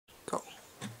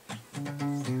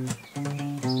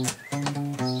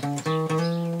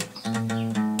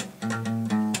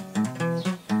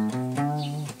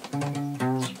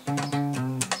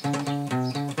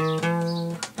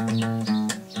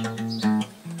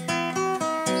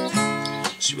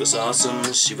She was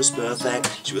awesome, she was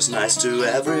perfect, she was nice to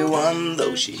everyone,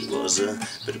 though she was a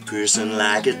better person,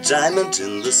 like a diamond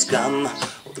in the scum.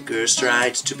 All the girls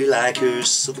tried to be like her,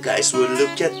 so the guys would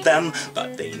look at them,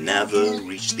 but they never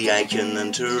reached the icon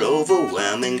and her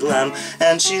overwhelming glam.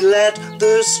 And she led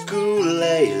the school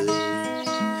lately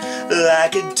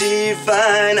like a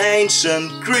divine ancient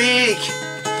Greek.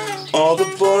 All the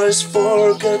boys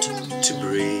forgot to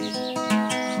breathe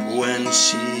when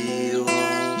she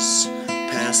was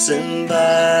passing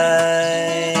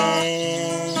by.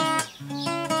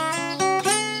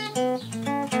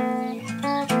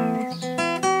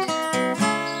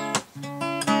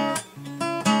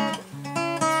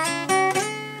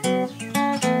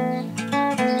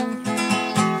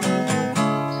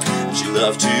 She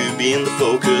loved to be in the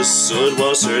focus, so it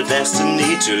was her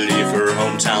destiny to leave her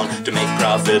hometown to make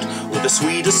profit with the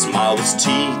sweetest smile with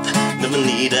teeth. Never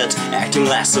needed acting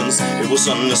lessons, it was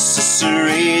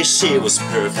unnecessary. She was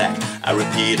perfect, I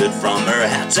repeated, from her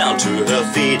head down to her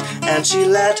feet. And she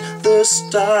led the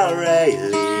starry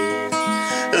lead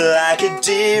like a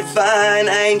divine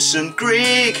ancient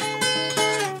Greek.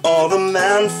 All the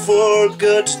men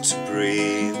forgot to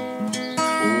breathe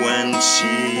when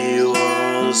she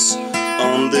was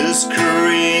on the screen.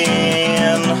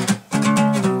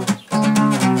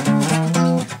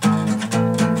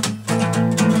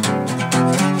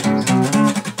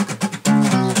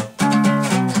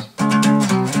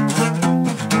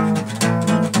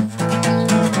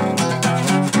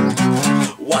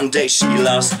 One day she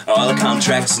lost all the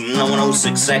contracts, no one knows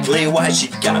exactly why. She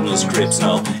got no scripts,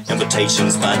 no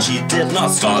invitations, but she did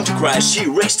not start to cry. She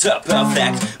raised her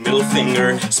perfect middle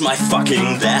finger, it's my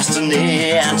fucking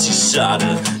destiny. And she shot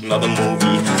another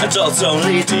movie, adults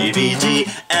only DVD.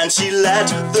 And she led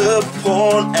the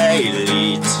porn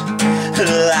elite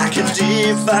like a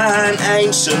divine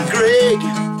ancient Greek.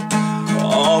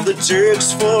 All the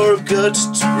jerks forgot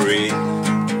to breathe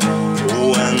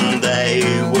when they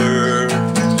were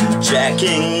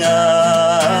jacking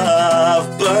off.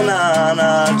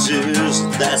 Banana juice,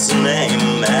 that's the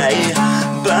name, eh?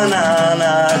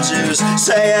 Banana juice,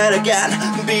 say it again,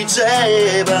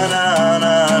 BJ.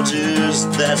 Banana juice,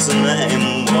 that's the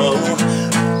name, whoa.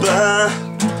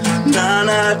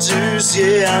 Banana juice,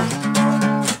 yeah.